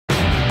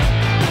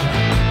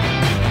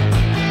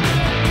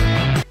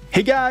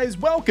Hey guys,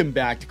 welcome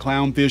back to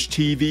Clownfish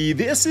TV.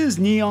 This is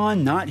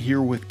Neon, not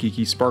here with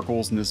Geeky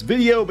Sparkles in this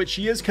video, but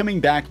she is coming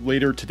back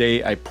later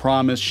today, I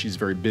promise. She's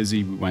very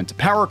busy. We went to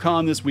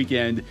PowerCon this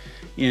weekend,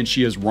 and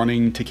she is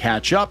running to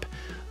catch up,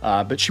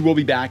 but she will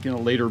be back in a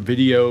later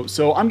video.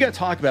 So I'm going to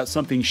talk about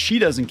something she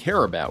doesn't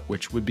care about,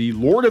 which would be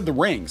Lord of the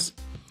Rings.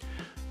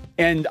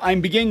 And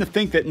I'm beginning to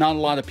think that not a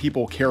lot of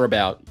people care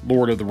about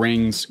Lord of the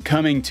Rings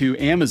coming to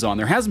Amazon.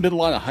 There hasn't been a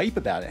lot of hype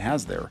about it,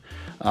 has there?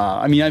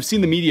 I mean, I've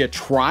seen the media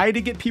try to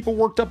get people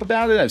worked up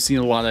about it. I've seen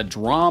a lot of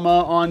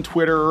drama on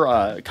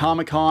Twitter.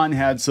 Comic-Con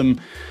had some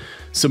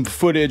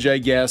footage, I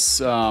guess.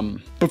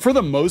 But for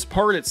the most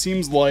part, it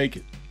seems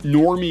like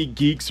normie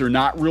geeks are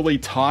not really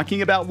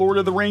talking about Lord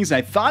of the Rings. And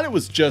I thought it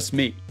was just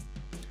me.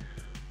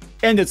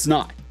 And it's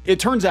not. It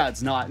turns out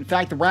it's not. In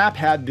fact, The Wrap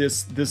had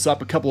this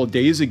up a couple of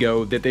days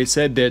ago that they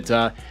said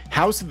that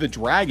House of the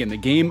Dragon, the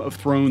Game of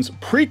Thrones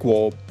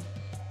prequel,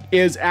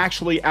 is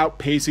actually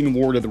outpacing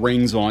Lord of the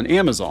Rings on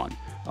Amazon.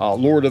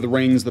 Lord of the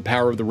Rings, The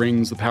Power of the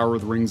Rings, The Power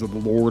of the Rings of the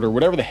Lord, or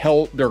whatever the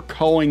hell they're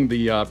calling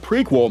the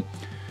prequel.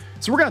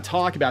 So we're going to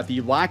talk about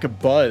the lack of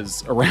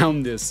buzz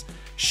around this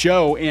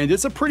show, and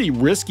it's a pretty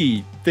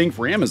risky thing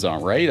for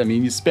Amazon, right? I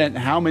mean, you spent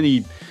how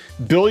many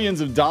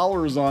billions of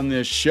dollars on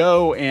this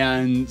show,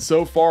 and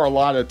so far a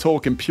lot of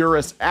Tolkien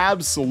purists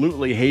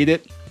absolutely hate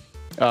it.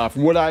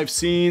 From what I've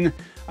seen,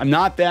 I'm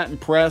not that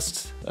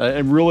impressed.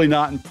 I'm really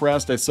not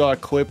impressed. I saw a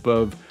clip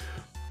of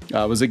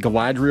was it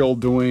Galadriel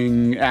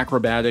doing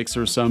acrobatics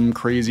or some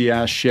crazy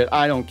ass shit?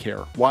 I don't care.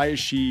 Why is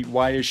she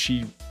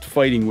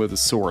fighting with a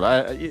sword?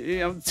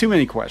 Too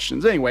many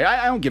questions. Anyway,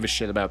 I don't give a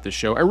shit about this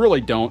show. I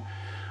really don't.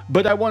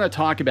 But I want to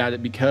talk about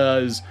it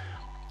because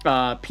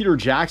Peter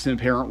Jackson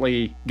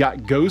apparently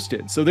got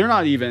ghosted. So they're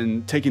not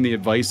even taking the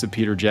advice of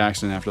Peter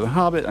Jackson after The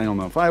Hobbit. I don't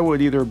know if I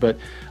would either, but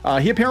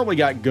he apparently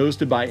got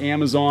ghosted by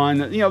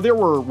Amazon. You know, there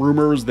were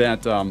rumors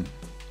that,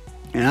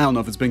 and I don't know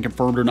if it's been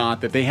confirmed or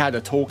not, that they had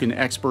a Tolkien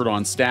expert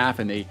on staff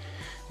and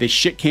they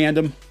shit-canned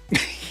him,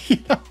 you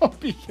know,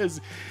 because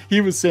he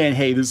was saying,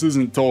 hey, this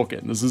isn't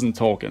Tolkien. This isn't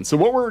Tolkien. So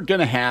what we're going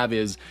to have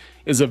is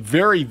a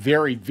very,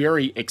 very,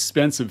 very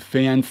expensive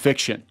fan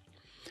fiction.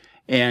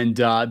 And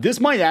this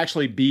might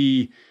actually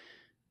be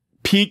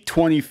peak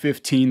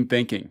 2015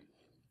 thinking.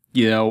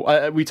 You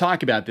know, we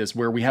talk about this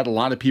where we had a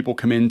lot of people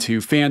come into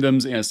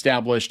fandoms and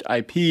established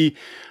IP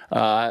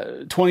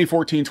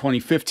 2014,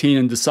 2015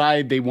 and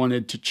decide they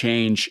wanted to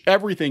change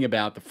everything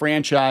about the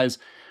franchise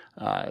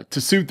to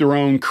suit their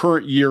own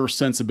current year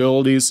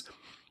sensibilities.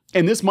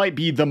 And this might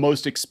be the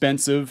most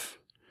expensive,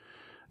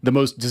 the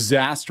most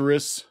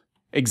disastrous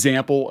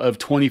example of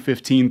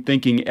 2015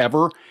 thinking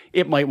ever.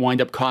 It might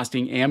wind up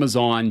costing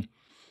Amazon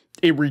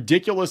a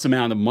ridiculous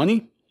amount of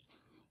money,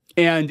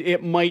 and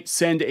it might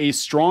send a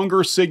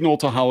stronger signal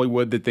to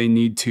Hollywood that they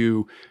need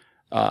to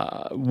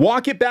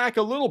walk it back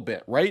a little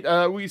bit,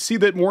 right? We see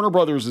that Warner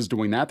Brothers is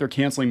doing that. They're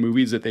canceling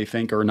movies that they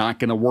think are not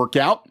going to work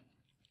out.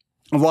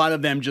 A lot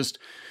of them just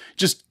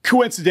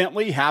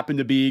coincidentally happen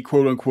to be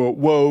quote unquote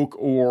woke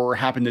or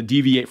happen to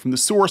deviate from the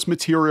source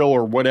material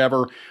or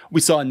whatever. We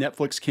saw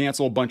Netflix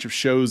cancel a bunch of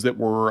shows that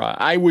were,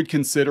 I would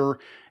consider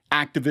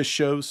activist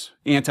shows,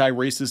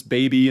 anti-racist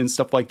baby and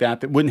stuff like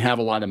that, that wouldn't have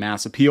a lot of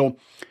mass appeal.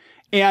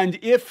 And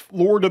if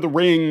Lord of the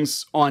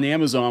Rings on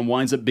Amazon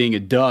winds up being a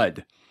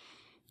dud,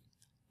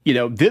 you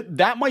know,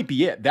 that might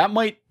be it. That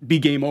might be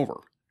game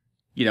over.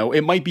 You know,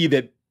 it might be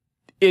that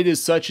it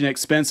is such an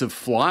expensive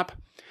flop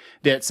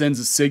that sends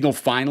a signal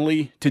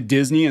finally to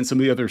Disney and some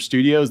of the other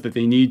studios that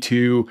they need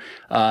to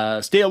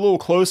stay a little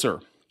closer,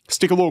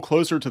 stick a little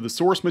closer to the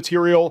source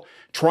material,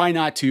 try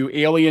not to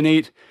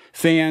alienate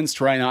fans,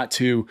 try not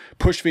to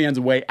push fans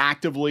away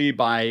actively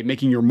by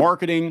making your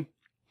marketing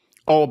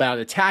all about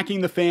attacking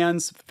the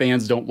fans.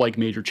 Fans don't like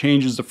major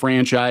changes to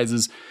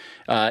franchises,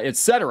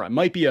 etc. It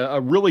might be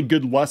a really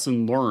good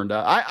lesson learned.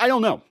 I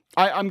don't know.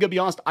 I'm going to be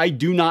honest. I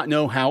do not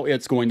know how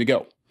it's going to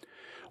go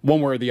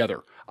one way or the other.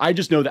 I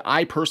just know that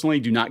I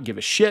personally do not give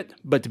a shit.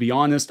 But to be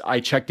honest,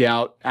 I checked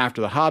out after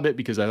The Hobbit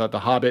because I thought The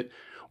Hobbit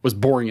was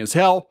boring as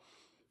hell.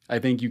 I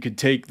think you could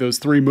take those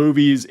three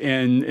movies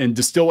and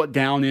distill it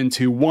down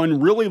into one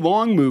really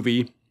long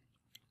movie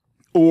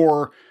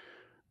or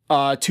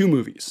two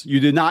movies. You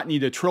did not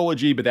need a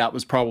trilogy, but that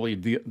was probably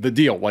the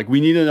deal. Like,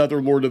 we need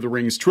another Lord of the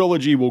Rings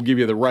trilogy. We'll give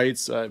you the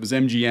rights. It was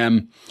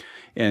MGM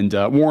and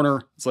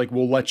Warner. It's like,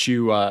 we'll let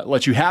you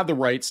have the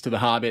rights to The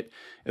Hobbit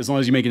as long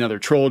as you make another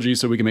trilogy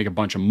so we can make a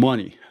bunch of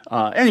money.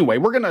 Anyway,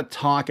 we're going to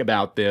talk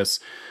about this.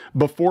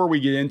 Before we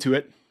get into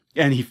it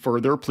any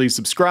further, please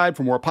subscribe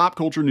for more pop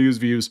culture news,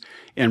 views,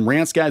 and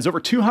rants, guys. Over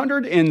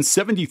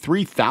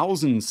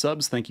 273,000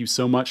 subs. Thank you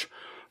so much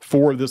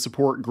for the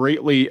support.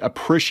 Greatly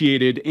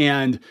appreciated.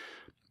 And,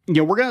 you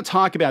know, we're going to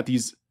talk about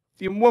these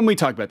when we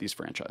talk about these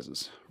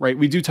franchises, right?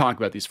 We do talk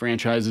about these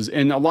franchises.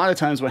 And a lot of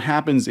times what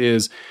happens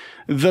is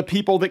the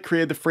people that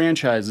created the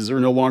franchises are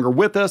no longer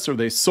with us, or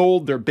they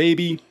sold their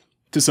baby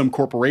to some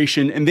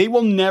corporation, and they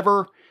will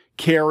never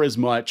care as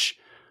much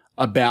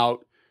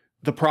about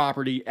the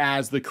property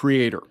as the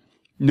creator.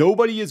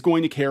 Nobody is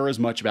going to care as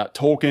much about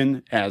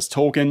Tolkien as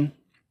Tolkien.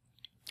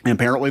 and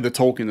apparently the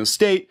Tolkien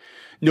estate,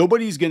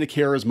 nobody's going to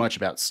care as much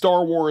about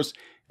Star Wars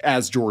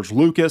as George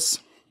Lucas.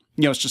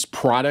 You know, it's just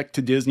product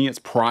to Disney. It's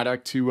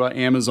product to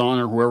Amazon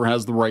or whoever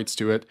has the rights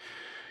to it.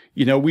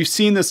 You know, we've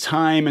seen this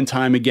time and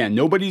time again.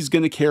 Nobody's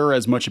going to care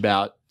as much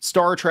about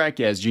Star Trek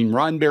as Gene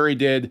Roddenberry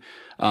did.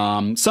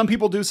 Some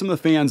people do, some of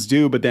the fans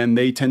do, but then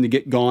they tend to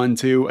get gone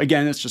too.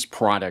 Again, it's just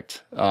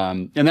product.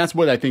 And that's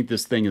what I think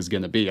this thing is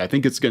going to be. I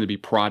think it's going to be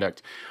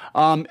product.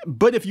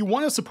 But if you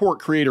want to support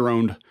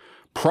creator-owned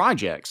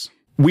projects,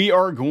 we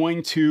are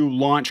going to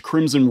launch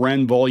Crimson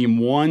Wren Volume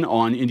 1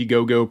 on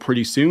Indiegogo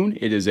pretty soon.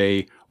 It is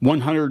a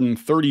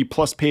 130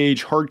 plus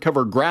page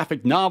hardcover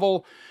graphic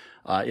novel.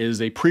 It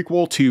is a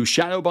prequel to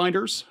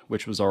Shadowbinders,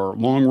 which was our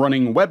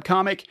long-running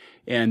webcomic,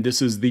 and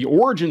this is the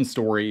origin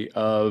story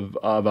of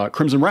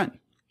Crimson Wren,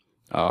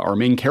 our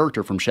main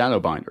character from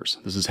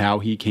Shadowbinders. This is how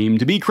he came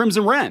to be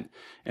Crimson Wren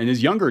in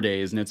his younger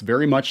days, and it's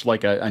very much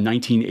like a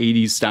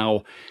 1980s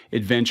style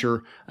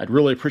adventure. I'd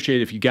really appreciate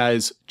it if you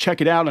guys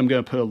check it out. I'm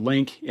going to put a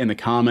link in the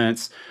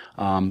comments.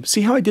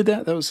 See how I did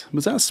that?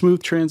 Was that a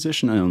smooth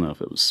transition? I don't know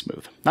if it was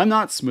smooth. I'm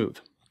not smooth.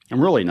 I'm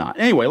really not.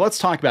 Anyway, let's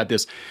talk about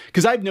this,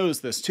 because I've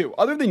noticed this too.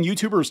 Other than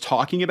YouTubers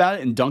talking about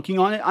it and dunking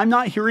on it, I'm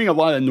not hearing a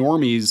lot of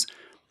normies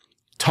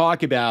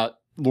talk about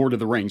Lord of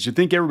the Rings. You'd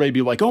think everybody would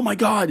be like, oh my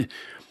God,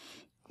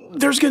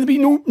 there's going to be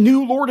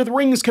new Lord of the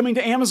Rings coming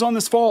to Amazon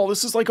this fall.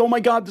 This is like, oh my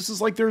God, this is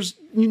like there's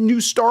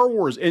new Star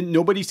Wars. And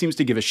nobody seems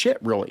to give a shit,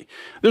 really.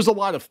 There's a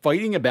lot of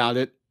fighting about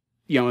it,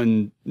 you know,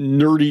 in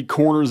nerdy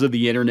corners of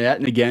the internet.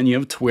 And again, you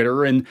have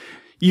Twitter and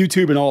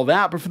YouTube and all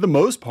that. But for the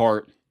most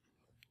part,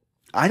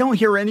 I don't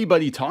hear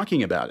anybody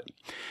talking about it.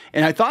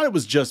 And I thought it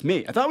was just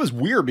me. I thought it was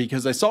weird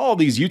because I saw all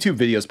these YouTube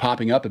videos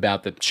popping up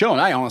about the show, and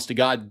I honest to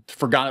God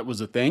forgot it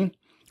was a thing,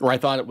 or I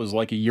thought it was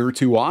like a year or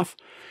two off.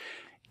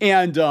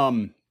 And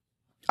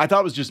I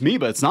thought it was just me,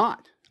 but it's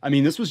not. I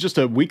mean, this was just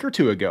a week or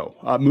two ago.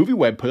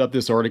 MovieWeb put up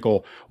this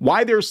article,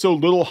 Why There's So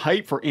Little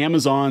Hype for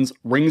Amazon's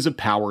Rings of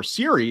Power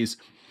series.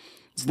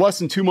 It's less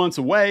than 2 months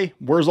away.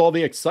 Where's all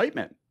the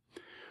excitement?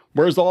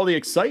 Where's all the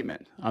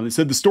excitement? They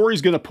said the story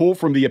is going to pull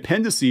from the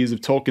appendices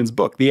of Tolkien's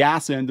book, the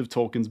ass end of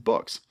Tolkien's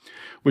books,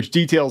 which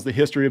details the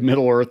history of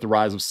Middle-earth, the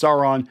rise of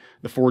Sauron,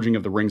 the forging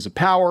of the Rings of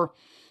Power.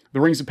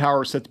 The Rings of Power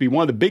are set to be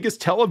one of the biggest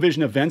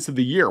television events of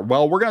the year.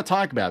 Well, we're going to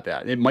talk about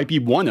that. It might be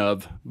one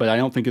of, but I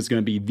don't think it's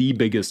going to be the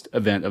biggest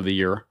event of the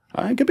year.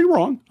 I could be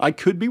wrong. I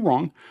could be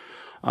wrong.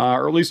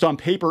 Or at least on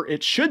paper,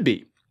 it should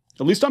be.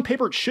 At least on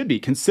paper, it should be.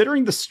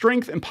 Considering the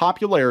strength and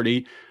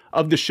popularity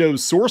of the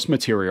show's source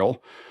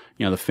material,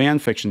 you know, the fan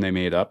fiction they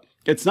made up,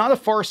 it's not a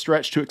far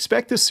stretch to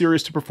expect this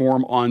series to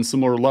perform on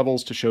similar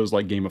levels to shows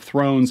like Game of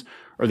Thrones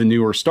or the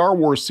newer Star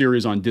Wars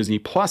series on Disney+.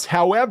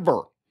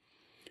 However,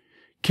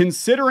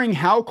 considering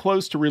how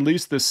close to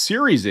release this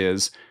series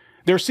is,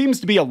 there seems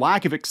to be a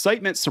lack of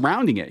excitement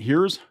surrounding it.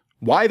 Here's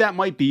why that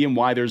might be and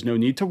why there's no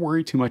need to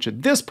worry too much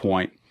at this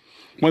point.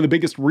 One of the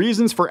biggest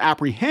reasons for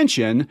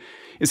apprehension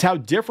is how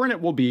different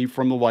it will be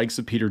from the likes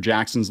of Peter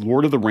Jackson's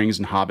Lord of the Rings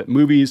and Hobbit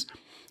movies.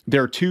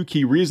 There are two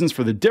key reasons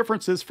for the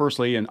differences.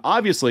 Firstly, and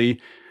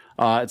obviously,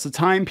 it's a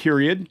time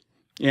period,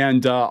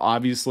 and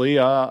obviously,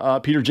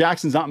 Peter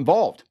Jackson's not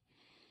involved.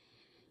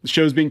 The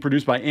show is being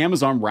produced by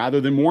Amazon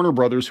rather than Warner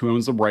Brothers, who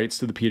owns the rights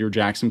to the Peter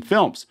Jackson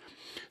films.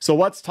 So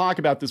let's talk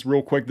about this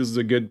real quick. This is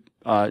a good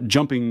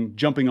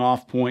jumping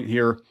off point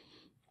here.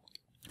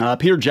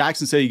 Peter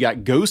Jackson said he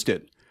got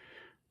ghosted.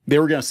 They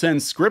were going to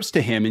send scripts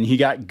to him, and he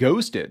got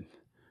ghosted.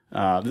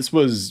 This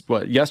was,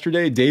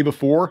 yesterday, day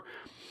before.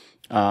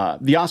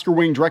 The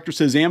Oscar-winning director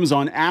says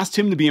Amazon asked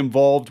him to be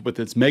involved with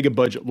its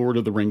mega-budget Lord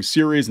of the Rings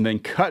series and then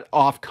cut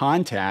off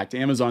contact.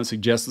 Amazon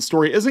suggests the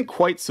story isn't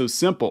quite so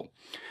simple.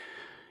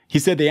 He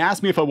said, they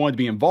asked me if I wanted to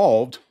be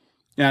involved,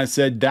 and I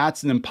said,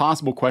 that's an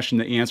impossible question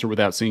to answer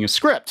without seeing a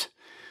script.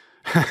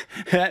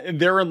 And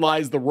therein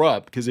lies the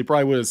rub, because they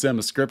probably would have sent him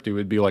a script. It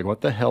would be like, what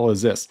the hell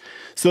is this?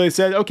 So they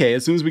said, okay,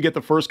 as soon as we get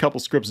the first couple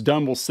scripts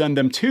done, we'll send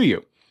them to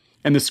you.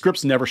 And the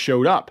scripts never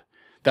showed up.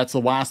 That's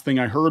the last thing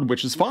I heard,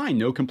 which is fine.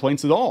 No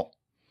complaints at all.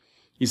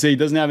 He said he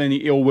doesn't have any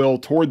ill will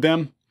toward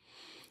them.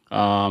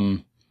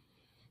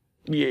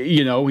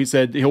 You know, he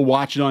said he'll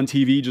watch it on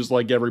TV just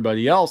like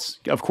everybody else.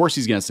 Of course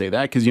he's going to say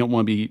that, because you don't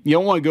want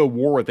to go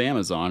war with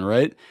Amazon,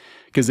 right?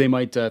 Because they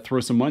might throw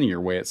some money your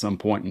way at some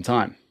point in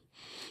time.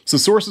 So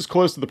sources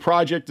close to the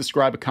project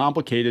describe a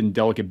complicated and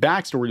delicate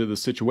backstory to the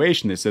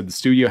situation. They said the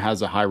studio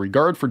has a high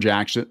regard for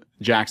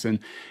Jackson,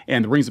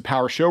 and the Rings of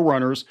Power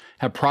showrunners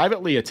have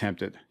privately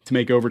attempted to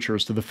make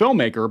overtures to the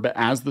filmmaker, but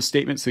as the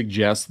statement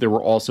suggests, there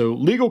were also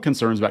legal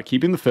concerns about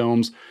keeping the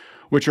films,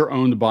 which are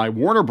owned by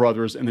Warner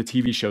Brothers, and the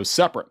TV show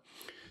separate.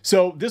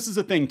 So this is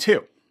a thing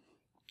too.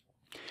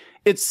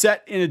 It's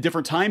set in a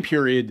different time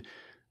period,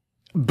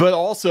 but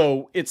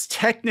also it's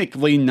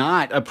technically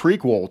not a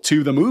prequel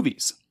to the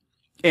movies.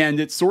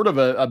 And it's sort of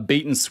a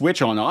bait and switch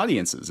on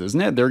audiences,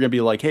 isn't it? They're going to be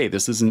like, hey,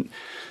 this isn't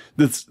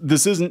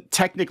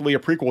technically a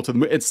prequel to the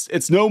movie.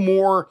 It's no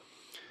more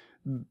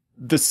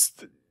this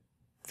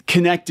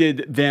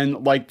connected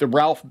than like the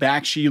Ralph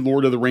Bakshi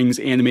Lord of the Rings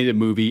animated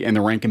movie and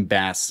the Rankin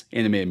Bass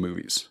animated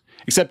movies.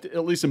 Except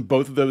at least in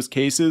both of those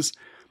cases,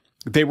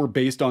 they were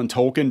based on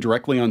Tolkien,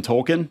 directly on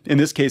Tolkien. In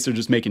this case, they're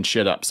just making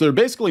shit up. So they're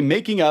basically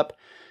making up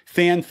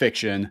fan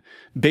fiction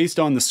based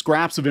on the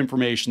scraps of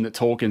information that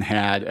Tolkien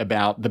had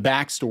about the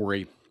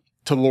backstory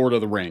to Lord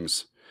of the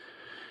Rings.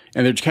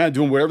 And they're just kind of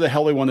doing whatever the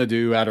hell they want to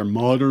do, add our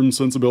modern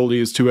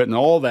sensibilities to it and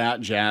all that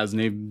jazz.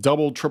 And they've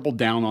doubled, tripled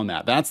down on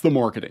that. That's the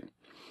marketing,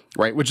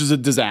 right? Which is a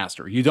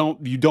disaster. You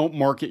don't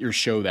market your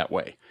show that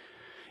way.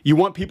 You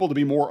want people to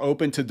be more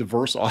open to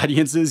diverse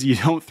audiences. You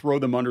don't throw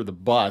them under the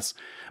bus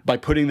by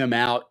putting them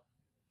out,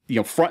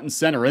 front and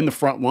center in the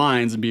front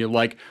lines and be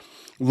like,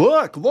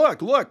 look,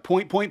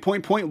 point.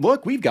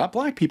 Look, we've got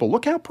black people.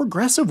 Look how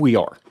progressive we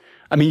are.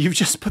 I mean, you've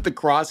just put the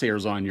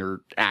crosshairs on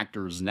your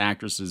actors and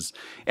actresses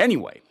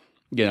anyway,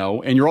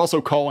 and you're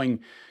also calling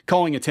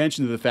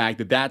attention to the fact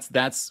that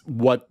that's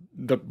what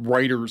the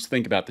writers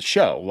think about the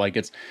show. Like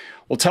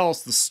well, tell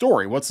us the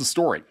story. What's the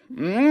story?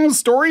 The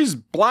story's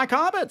black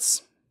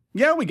hobbits.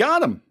 Yeah, we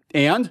got them.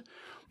 And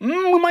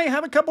we might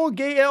have a couple of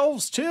gay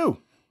elves too.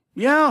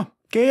 Yeah,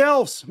 gay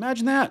elves.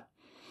 Imagine that.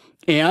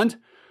 And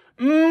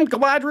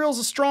Galadriel's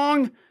a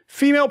strong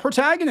female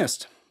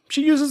protagonist.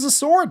 She uses a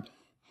sword.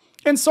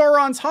 And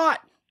Sauron's hot.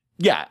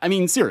 Yeah, I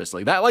mean,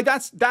 seriously.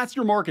 That's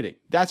your marketing.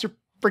 That's your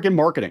freaking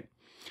marketing.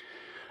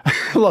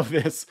 I love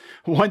this.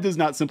 One does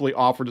not simply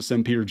offer to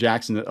send Peter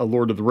Jackson a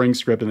Lord of the Rings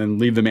script and then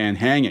leave the man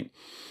hanging.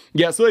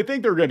 Yeah, so they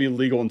think there are going to be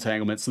legal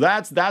entanglements. So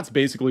that's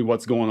basically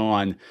what's going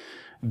on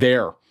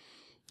there.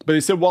 But they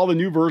said while the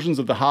new versions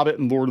of The Hobbit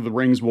and Lord of the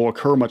Rings will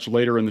occur much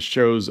later in the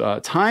show's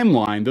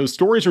timeline, those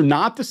stories are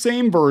not the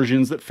same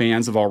versions that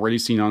fans have already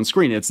seen on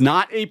screen. It's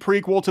not a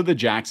prequel to the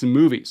Jackson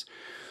movies.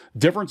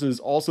 Difference is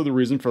also the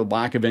reason for the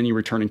lack of any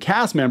returning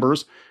cast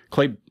members.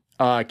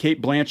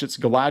 Kate Blanchett's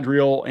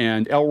Galadriel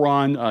and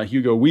Elrond,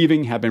 Hugo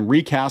Weaving, have been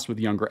recast with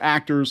younger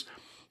actors,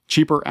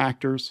 cheaper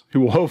actors,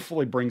 who will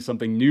hopefully bring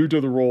something new to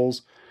the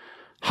roles.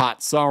 Hot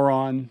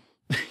Sauron.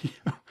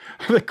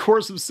 Over the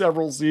course of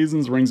several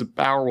seasons, Rings of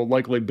Power will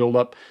likely build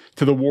up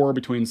to the war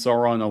between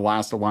Sauron and the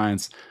last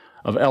alliance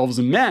of elves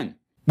and men,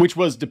 which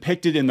was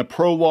depicted in the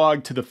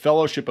prologue to the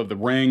Fellowship of the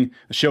Ring.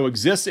 The show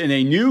exists in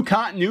a new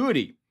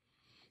continuity.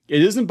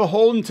 It isn't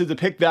beholden to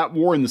depict that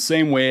war in the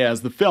same way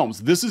as the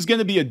films. This is going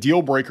to be a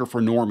deal breaker for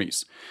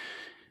normies.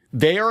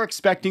 They are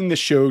expecting the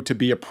show to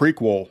be a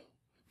prequel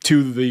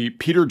to the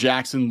Peter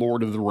Jackson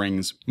Lord of the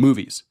Rings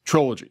movies,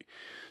 trilogy.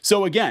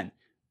 So again,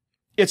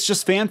 it's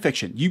just fan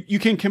fiction. You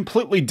can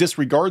completely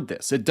disregard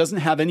this. It doesn't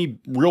have any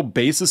real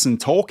basis in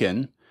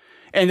Tolkien,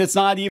 and it's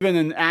not even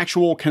an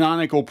actual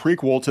canonical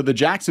prequel to the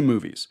Jackson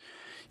movies.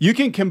 You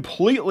can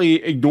completely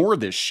ignore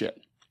this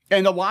shit.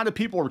 And a lot of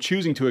people are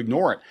choosing to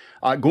ignore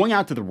it. Going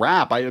out to the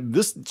wrap,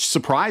 this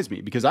surprised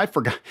me because I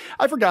forgot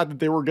that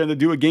they were going to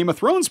do a Game of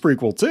Thrones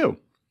prequel too.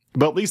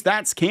 But at least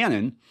that's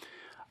canon.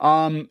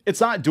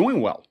 It's not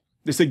doing well.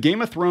 They said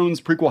Game of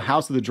Thrones prequel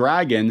House of the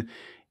Dragon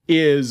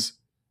is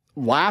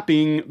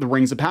lapping the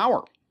Rings of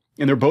Power.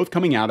 And they're both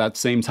coming out at the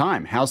same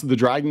time. House of the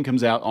Dragon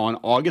comes out on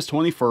August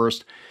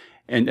 21st.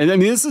 And I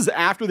mean, this is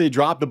after they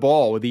dropped the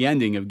ball with the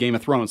ending of Game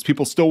of Thrones.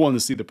 People still want to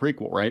see the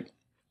prequel, right?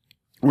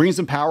 Rings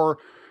of Power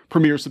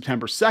premieres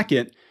September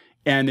 2nd.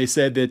 And they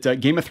said that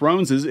Game of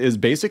Thrones is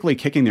basically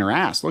kicking their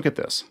ass. Look at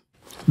this.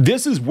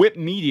 This is Whip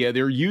Media.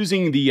 They're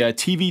using the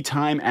TV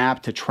Time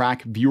app to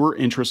track viewer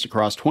interest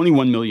across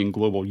 21 million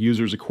global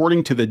users.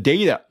 According to the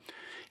data,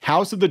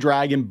 House of the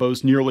Dragon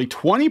boasts nearly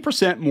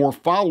 20% more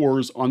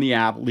followers on the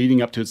app leading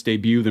up to its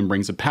debut than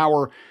Rings of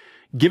Power,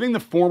 giving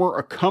the former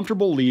a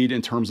comfortable lead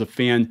in terms of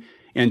fan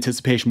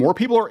anticipation. More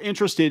people are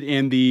interested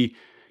in the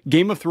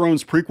Game of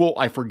Thrones prequel,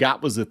 I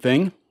forgot was a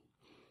thing,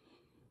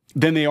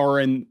 than they are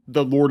in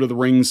the Lord of the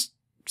Rings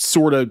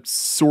sort of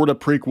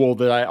prequel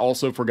that I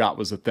also forgot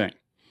was a thing.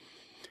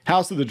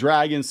 House of the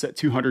Dragon set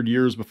 200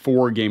 years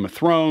before Game of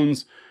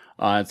Thrones.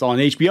 It's on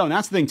HBO, and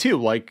that's the thing too.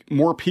 Like,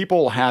 more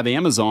people have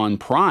Amazon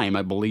Prime,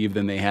 I believe,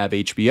 than they have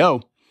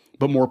HBO,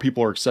 but more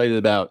people are excited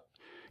about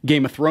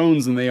Game of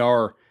Thrones than they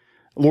are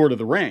Lord of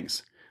the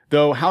Rings.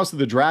 Though House of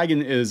the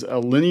Dragon is a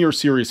linear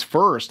series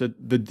first,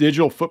 the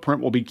digital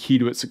footprint will be key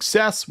to its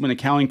success. When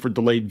accounting for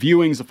delayed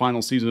viewings, the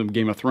final season of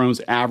Game of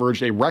Thrones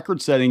averaged a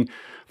record-setting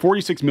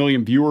 46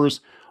 million viewers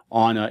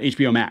on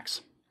HBO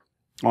Max.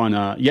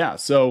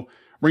 So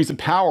Rings of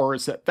Power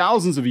is set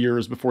thousands of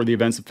years before the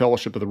events of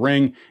Fellowship of the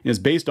Ring and is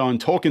based on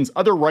Tolkien's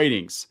other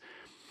writings.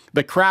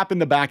 The crap in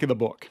the back of the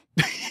book.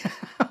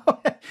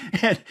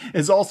 And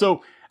is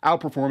also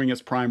outperforming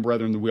its prime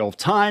brethren, The Wheel of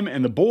Time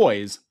and The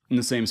Boys, in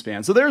the same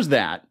span. So there's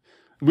that.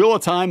 Wheel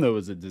of Time, though,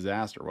 was a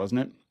disaster,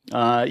 wasn't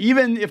it?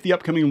 Even if the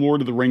upcoming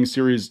Lord of the Rings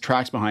series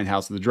tracks behind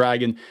House of the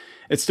Dragon,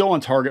 it's still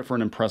on target for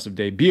an impressive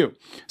debut.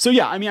 So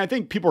yeah, I mean, I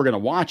think people are going to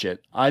watch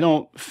it. I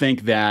don't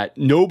think that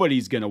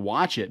nobody's going to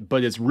watch it,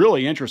 but it's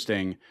really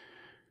interesting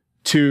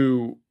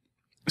to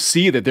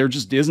see that there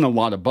just isn't a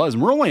lot of buzz.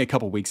 And we're only a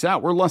couple weeks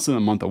out. We're less than a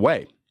month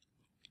away.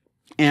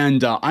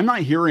 And I'm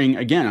not hearing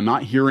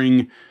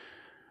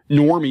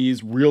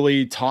normies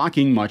really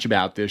talking much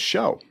about this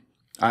show.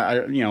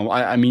 I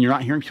mean, you're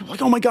not hearing people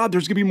like, oh my God,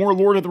 there's going to be more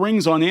Lord of the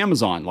Rings on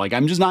Amazon. Like,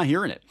 I'm just not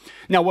hearing it.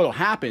 Now, what'll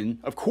happen,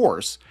 of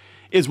course,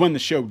 is when the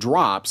show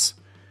drops,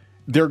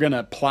 they're going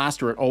to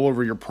plaster it all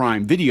over your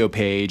Prime Video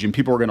page and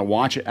people are going to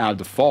watch it out of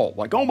default.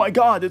 Like, oh my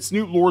God, it's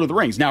new Lord of the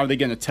Rings. Now, are they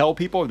going to tell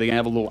people? Are they going to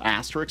have a little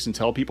asterisk and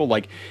tell people,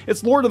 like,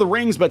 it's Lord of the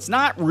Rings, but it's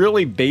not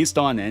really based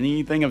on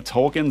anything of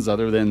Tolkien's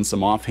other than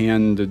some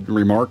offhand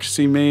remarks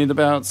he made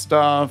about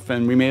stuff,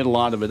 and we made a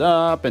lot of it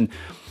up, and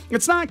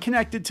it's not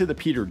connected to the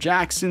Peter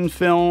Jackson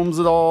films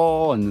at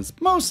all, and it's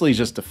mostly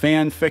just a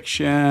fan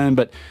fiction,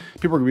 but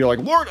people are going to be like,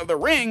 Lord of the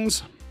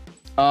Rings?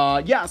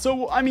 Yeah,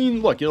 so, I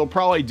mean, look, it'll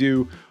probably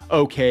do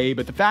okay,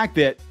 but the fact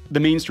that the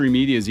mainstream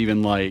media is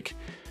even like,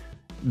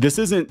 this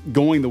isn't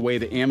going the way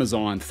that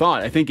Amazon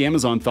thought. I think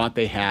Amazon thought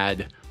they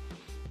had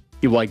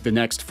like the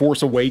next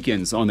Force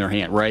Awakens on their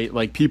hand, right?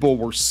 Like, people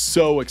were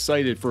so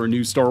excited for a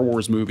new Star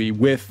Wars movie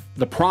with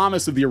the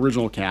promise of the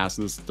original cast.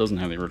 This doesn't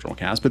have the original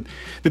cast, but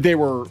that they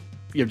were,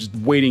 you know, just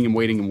waiting and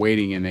waiting and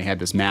waiting, and they had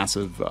this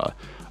massive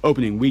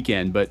opening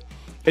weekend. But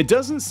it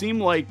doesn't seem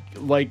like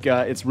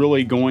it's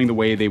really going the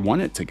way they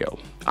want it to go.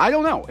 I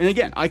don't know. And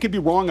again, I could be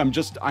wrong.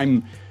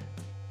 I'm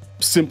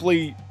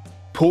simply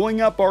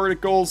pulling up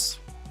articles,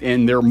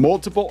 and there are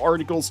multiple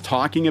articles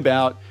talking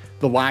about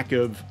the lack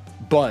of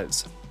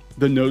buzz,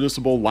 the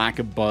noticeable lack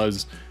of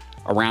buzz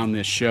around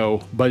this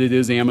show. But it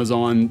is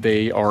Amazon.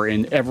 They are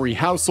in every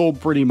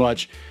household pretty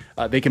much.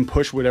 They can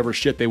push whatever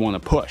shit they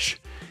want to push,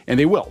 and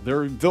they will.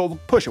 They'll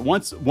push it.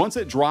 Once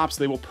it drops,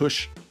 they will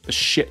push the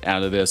shit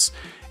out of this.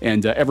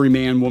 And every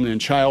man, woman, and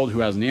child who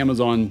has an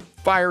Amazon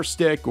Fire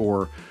Stick,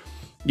 or,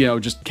 you know,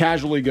 just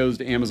casually goes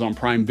to Amazon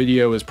Prime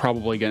Video, is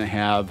probably going to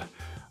have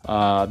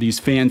these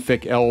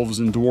fanfic elves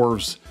and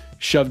dwarves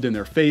shoved in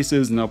their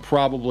faces, and they'll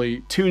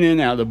probably tune in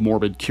out of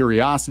morbid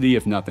curiosity,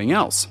 if nothing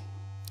else.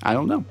 I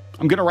don't know.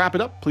 I'm going to wrap it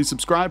up. Please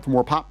subscribe for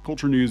more pop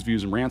culture news,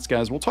 views, and rants,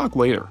 guys. We'll talk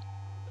later.